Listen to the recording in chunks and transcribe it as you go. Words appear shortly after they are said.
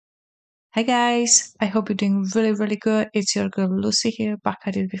Hi guys, I hope you're doing really good. It's your girl Lucy here, back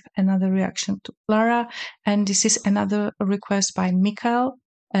at it with another reaction to Lara, and this is another request by Mikael.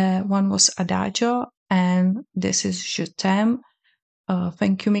 One was Adagio, and this is Je t'aime.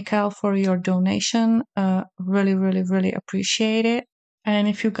 Thank you, Mikael, for your donation. Really appreciate it. And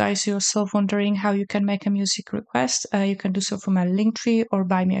if you guys yourself wondering how you can make a music request, you can do so from my link tree or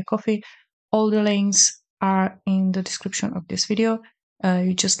buy me a coffee. All the links are in the description of this video.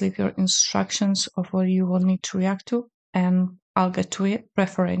 You just leave your instructions of what you want me to react to, and I'll get to it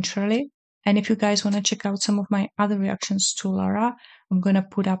preferentially. And if you guys want to check out some of my other reactions to Lara, I'm going to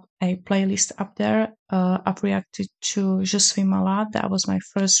put up a playlist up there. I've reacted to Je suis malade. That was my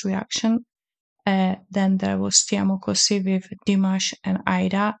first reaction. Then there was Ti amo così with Dimash and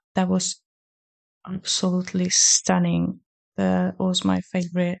Aida. That was absolutely stunning. That was my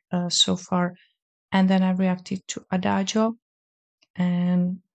favorite so far. And then I reacted to Adagio.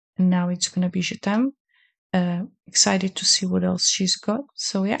 And now it's going to be Je t'aime. Excited to see what else she's got.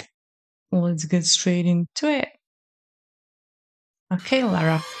 So yeah, let's get straight into it. Okay,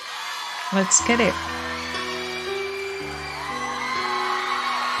 Lara, let's get it.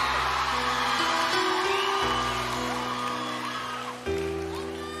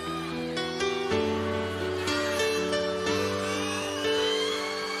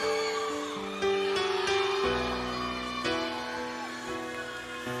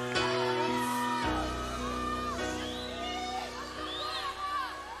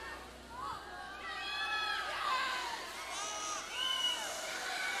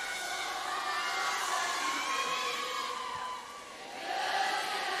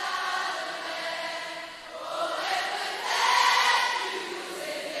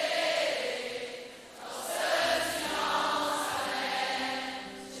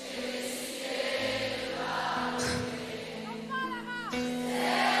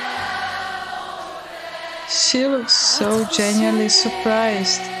 She looks so genuinely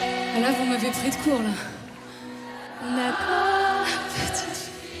surprised. Là, vous m'avez pris de court, là. D'accord, petite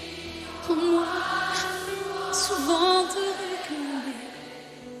fille, pour moi, souvent te réclamer.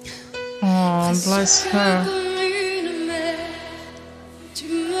 Oh, bless her. Comme une mère, tu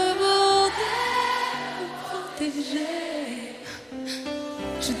me bordais pour protéger.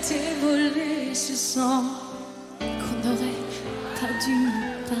 Je t'ai volé ce sang qu'on n'aurait pas dû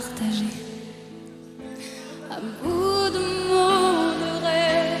partager. À bout de mon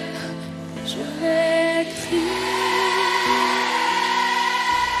rêve, je vais crier.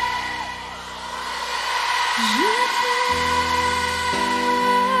 Je t'aime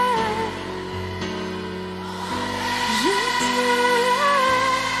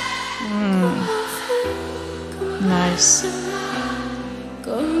comme un fou, comme Nice.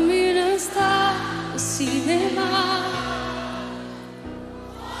 comme une star au cinéma.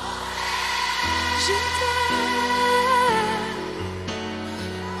 Je t'aime,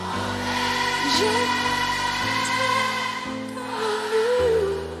 je t'aime comme un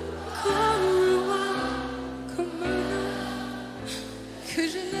loup, comme un roi, comme un homme que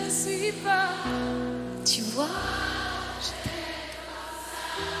je ne suis pas. Tu vois, je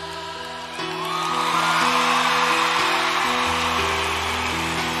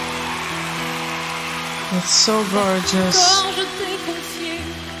It's so gorgeous. Quand je t'ai confié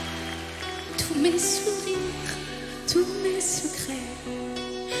tous mes sourires, tous mes secrets,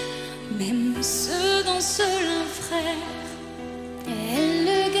 même ceux d'un seul un frère, et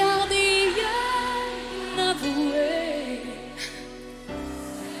le gardien avoué.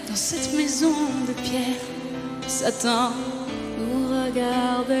 Dans cette maison de pierre, Satan nous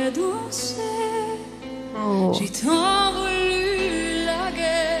regardait danser. Oh. J'ai tant voulu la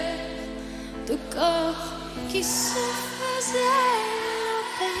guerre de corps qui se faisaient la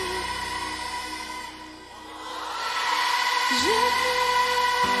paix.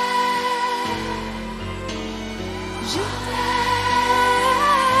 Je t'aime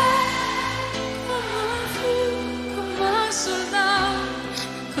comme un fou, comme un soldat,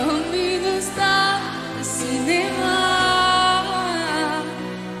 comme une star de cinéma.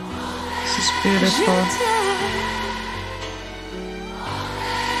 This is beautiful.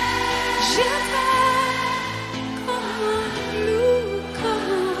 Je t'aime comme un loup, comme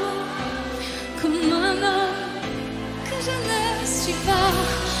un roi, comme un homme que je ne suis pas.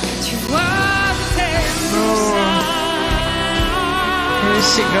 Tu vois, je t'aime comme ça. Here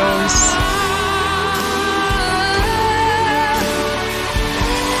she goes.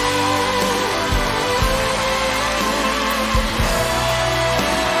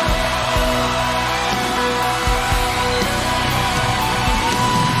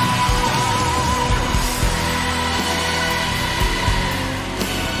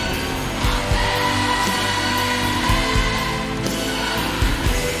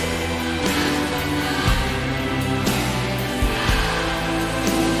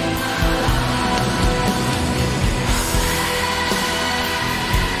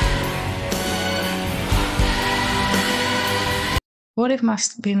 what it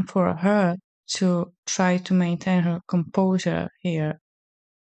must have been for her to try to maintain her composure here.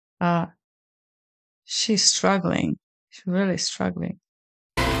 She's struggling. She's really struggling.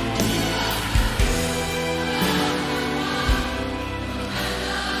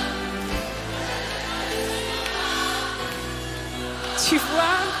 Tu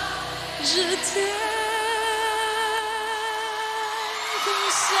vois, je t'aime comme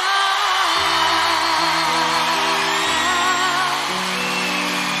ça.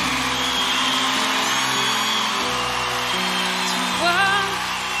 Tu vois,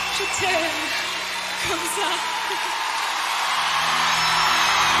 je t'aime comme ça.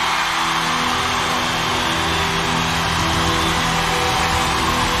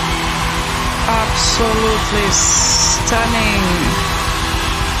 Absolutely stunning.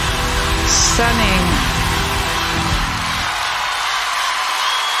 Stunning.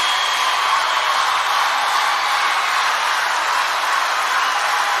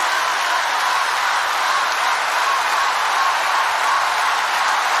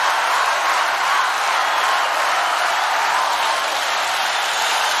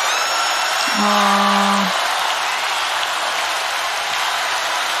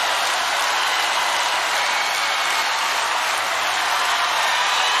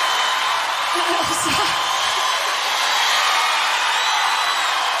 Alors ça.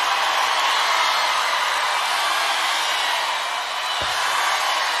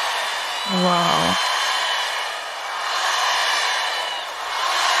 Wow.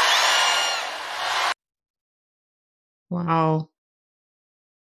 Wow.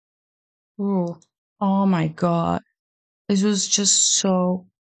 Ooh. Oh my God. This was just so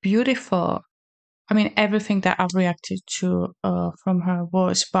beautiful. I mean, everything that I've reacted to from her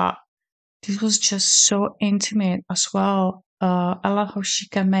voice, but this was just so intimate as well. I love how she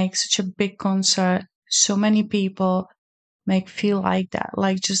can make such a big concert, so many people make feel like that,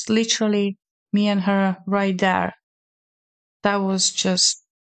 like just literally me and her right there. That was just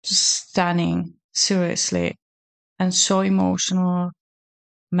stunning, seriously, and so emotional.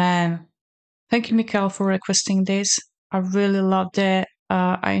 Man, thank you, Mikael, for requesting this. I really loved it.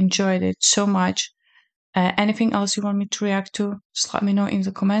 I enjoyed it so much. Anything else you want me to react to, just let me know in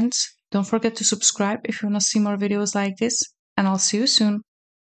the comments. Don't forget to subscribe if you want to see more videos like this, and I'll see you soon.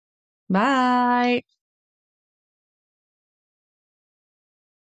 Bye!